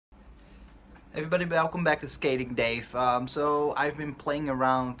Everybody, welcome back to Skating Dave. So I've been playing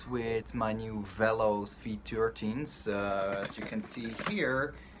around with my new Valo V13s. As you can see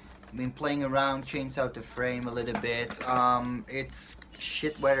here, I've been playing around, changed out the frame a little bit. It's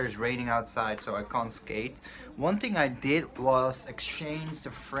shit weather, is raining outside, so I can't skate. One thing I did was exchange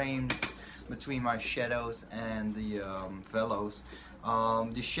the frames between my Shadows and the Velos.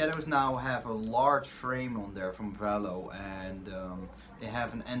 The Shadows now have a large frame on there from Valo, and they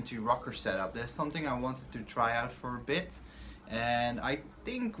have an anti-rocker setup. That's something I wanted to try out for a bit, and I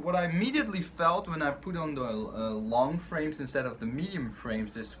think what I immediately felt when I put on the long frames instead of the medium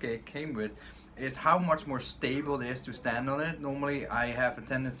frames this skate came with is how much more stable it is to stand on it. Normally I have a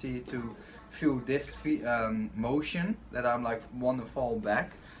tendency to feel this motion that I'm like want to fall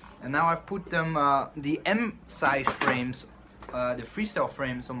back, and now I've put them the M size frames, the freestyle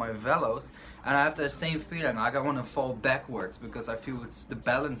frames on my Velos, and I have the same feeling, like I want to fall backwards because I feel it's the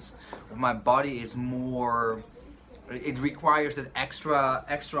balance of my body is more, it requires an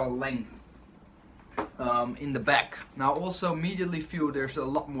extra length in the back. Now also immediately feel there's a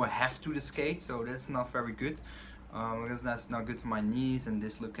lot more heft to the skate, so that's not very good, because that's not good for my knees and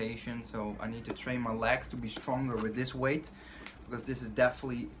dislocation. So I need to train my legs to be stronger with this weight, because this is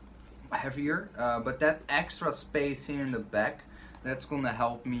definitely heavier, but that extra space here in the back, that's gonna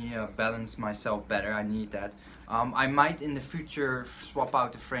help me balance myself better. I need that. I might in the future swap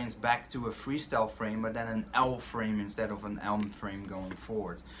out the frames back to a freestyle frame, but then an L frame instead of an M frame going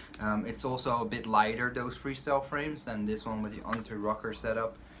forward. It's also a bit lighter, those freestyle frames, than this one with the anti-rocker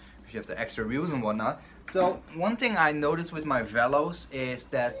setup, because you have the extra wheels and whatnot. So one thing I noticed with my Velos is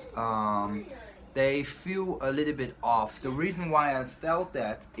that they feel a little bit off. The reason why I felt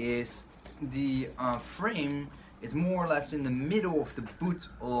that is the frame is more or less in the middle of the boot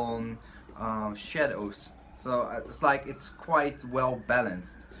on Shadows, so it's like it's quite well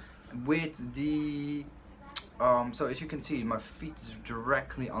balanced with the so as you can see, my feet is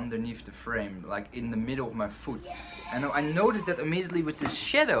directly underneath the frame, like in the middle of my foot. And I noticed that immediately with the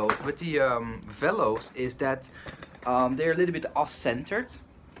Shadow, with the Velos, is that they're a little bit off-centered,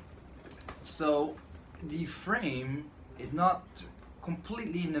 so the frame is not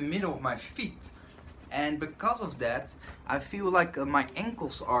completely in the middle of my feet, and because of that I feel like my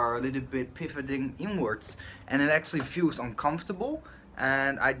ankles are a little bit pivoting inwards, and it actually feels uncomfortable,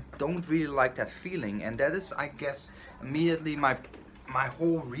 and I don't really like that feeling. And that is, I guess, immediately my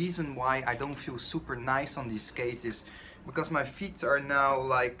whole reason why I don't feel super nice on these skates, is because my feet are now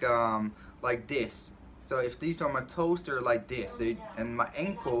like this. So if these are my toes, they're like this, and my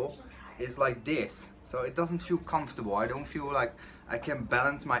ankle is like this, so it doesn't feel comfortable. I don't feel like I can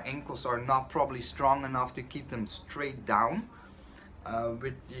balance. My ankles are not probably strong enough to keep them straight down.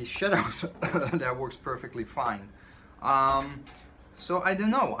 With the Shadows that works perfectly fine. So I don't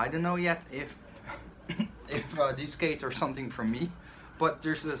know yet if if these skates are something for me, but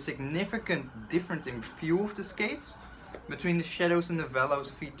there's a significant difference in feel of the skates between the Shadows and the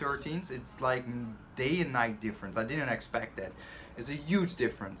Velos V13s. It's like day and night difference. I didn't expect that. It's a huge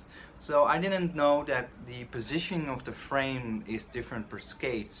difference. So I didn't know that the positioning of the frame is different per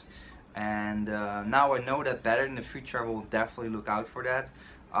skates, and now I know that better. In the future I will definitely look out for that.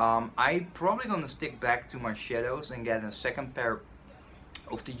 I'm probably gonna stick back to my Shadows and get a second pair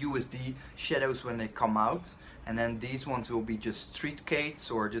of the USD Shadows when they come out, and then these ones will be just street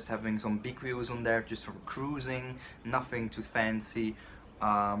skates, or just having some big wheels on there just for cruising, nothing too fancy,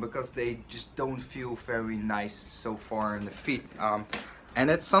 because they just don't feel very nice so far in the feet, and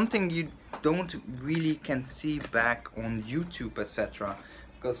that's something you don't really can see back on YouTube, etc.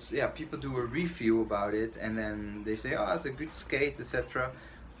 Because yeah, people do a review about it and then they say, oh, it's a good skate, etc.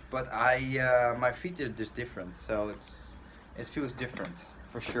 But my feet are just different, so it feels different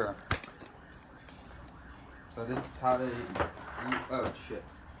for sure. So this is how they, oh shit,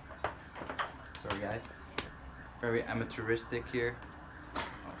 sorry guys, very amateuristic here. Oh,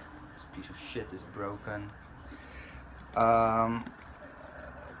 this piece of shit is broken.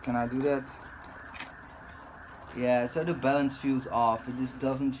 Can I do that? Yeah, so the balance feels off. It just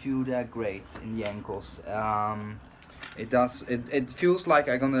doesn't feel that great in the ankles. It feels like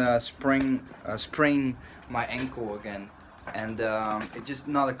I'm gonna sprain my ankle again, and it's just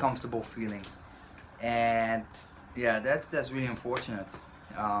not a comfortable feeling. And yeah, that's really unfortunate.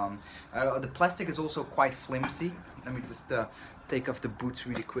 The plastic is also quite flimsy. Let me just take off the boots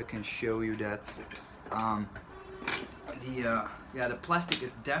really quick and show you that. Yeah, the plastic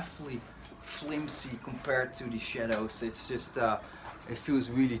is definitely flimsy compared to the Shadows. It's just it feels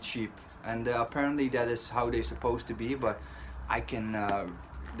really cheap, and apparently that is how they're supposed to be, but I can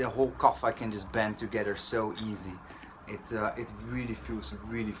the whole cuff I can just bend together so easy. It really feels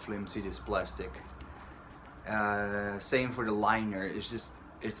really flimsy, this plastic. Same for the liner.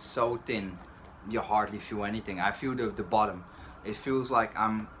 It's so thin, you hardly feel anything. I feel the bottom. It feels like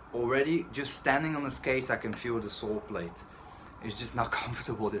I'm already just standing on the skates. I can feel the sole plate. It's just not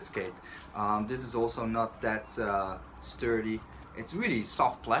comfortable, this skate. This is also not that sturdy. It's really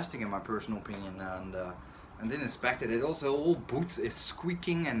soft plastic in my personal opinion, and didn't expect it. It also, all boots is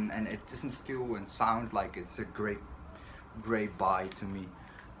squeaking, and it doesn't feel and sound like it's a great buy to me.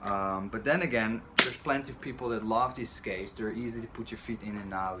 But then again, there's plenty of people that love these skates. They're easy to put your feet in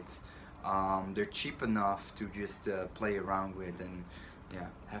and out. They're cheap enough to just play around with and yeah,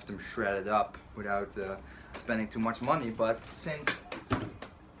 have them shredded up without spending too much money. But since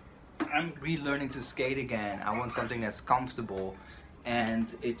I'm relearning to skate again, I want something that's comfortable,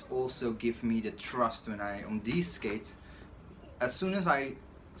 and it also gives me the trust when on these skates. As soon as I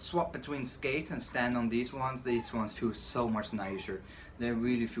swap between skates and stand on these ones feel so much nicer. They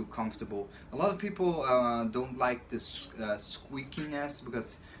really feel comfortable. A lot of people don't like this squeakiness,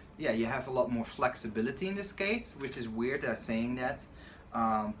 because yeah, you have a lot more flexibility in the skates, which is weird saying that.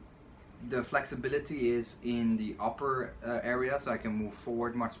 The flexibility is in the upper area, so I can move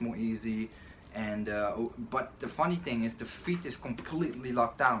forward much more easy. And but the funny thing is, the feet is completely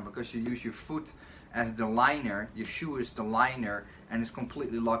locked down, because you use your foot as the liner, your shoe is the liner, and it's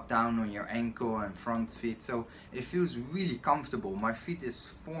completely locked down on your ankle and front feet, so it feels really comfortable. My feet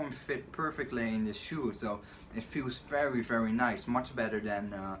is form fit perfectly in the shoe, so it feels very nice, much better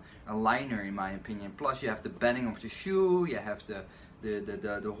than a liner in my opinion. Plus you have the bedding of the shoe, you have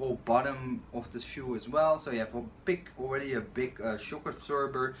the whole bottom of the shoe as well, so you have already a big shock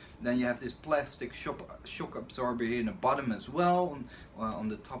absorber. Then you have this plastic shock absorber here in the bottom as well, on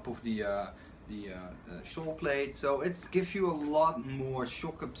the top of the sole plate, so it gives you a lot more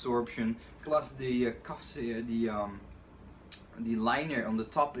shock absorption. Plus the cuffs here, the liner on the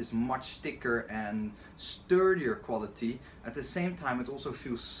top is much thicker and sturdier quality. At the same time, it also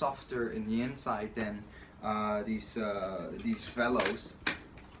feels softer in the inside than these Valos.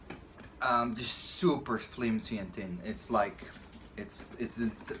 Just super flimsy and thin. It's like it's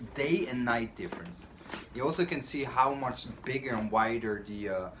a day and night difference. You also can see how much bigger and wider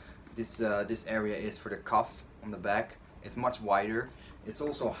this area is for the cuff on the back. It's much wider. It's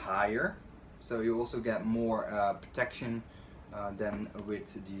also higher, so you also get more protection than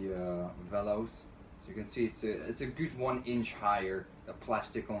with the Valos. So you can see it's a good 1 inch higher, the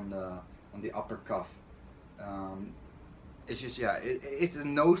plastic on the upper cuff. It's just, yeah, it's a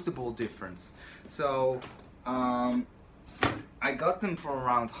noticeable difference. So I got them for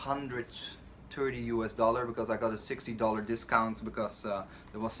around $130 US, because I got a $60 discount, because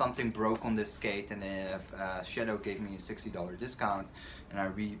there was something broke on this skate, and Shadow gave me a $60 discount, and I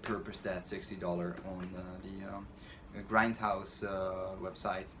repurposed that $60 on the Grindhouse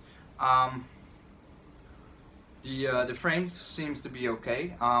website. The frames seems to be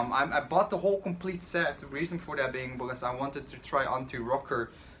okay. I bought the whole complete set. The reason for that being because I wanted to try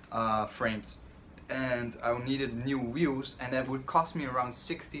anti-rocker frames, and I needed new wheels, and that would cost me around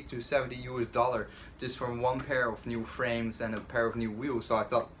 $60 to $70 US just for one pair of new frames and a pair of new wheels. So I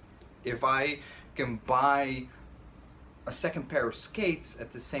thought, if I can buy a second pair of skates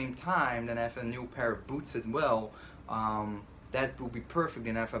at the same time, then I have a new pair of boots as well. That would be perfect,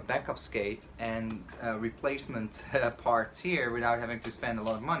 and have a backup skate and replacement parts here without having to spend a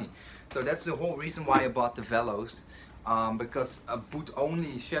lot of money. So that's the whole reason why I bought the Valos. Because a boot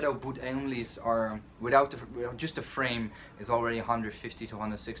only, Shadow boot onlys are without just the frame is already $150 to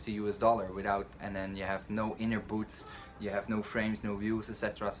 $160 US without, and then you have no inner boots, you have no frames, no wheels,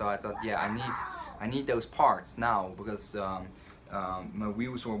 etc. So I thought, yeah, I need those parts now, because my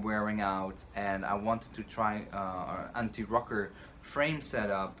wheels were wearing out, and I wanted to try an anti-rocker frame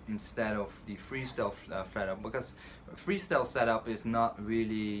setup instead of the freestyle setup, because freestyle setup is not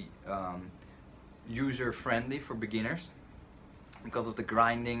really user friendly for beginners because of the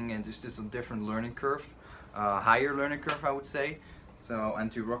grinding, and it's just a different learning curve, higher learning curve I would say. So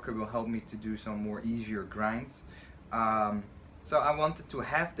anti-rocker will help me to do some more easier grinds. So I wanted to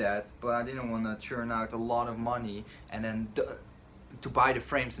have that, but I didn't want to churn out a lot of money and then to buy the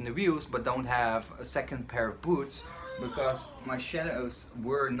frames and the wheels, but don't have a second pair of boots, because my Shadows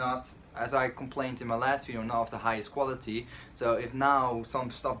were not, as I complained in my last video, not of the highest quality. So if now some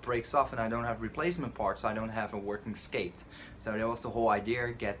stuff breaks off and I don't have replacement parts, I don't have a working skate. So that was the whole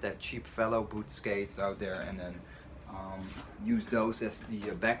idea, get that cheap Valo boot skates out there and then use those as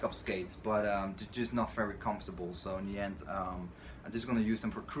the backup skates, but they're just not very comfortable. So in the end, I'm just gonna use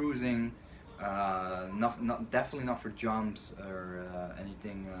them for cruising, definitely not for jumps or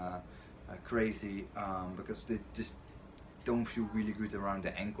anything crazy, because don't feel really good around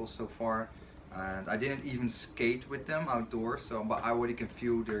the ankles so far, and I didn't even skate with them outdoors, so but I already can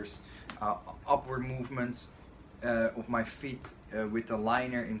feel there's upward movements of my feet with the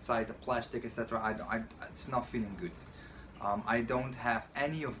liner inside the plastic, etc. It's not feeling good. I don't have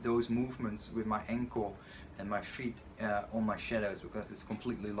any of those movements with my ankle and my feet on my shadows, because it's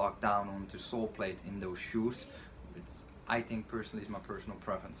completely locked down onto sole plate in those shoes. I think personally is my personal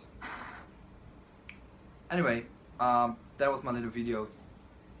preference. Anyway, that was my little video.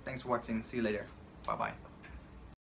 Thanks for watching. See you later. Bye bye.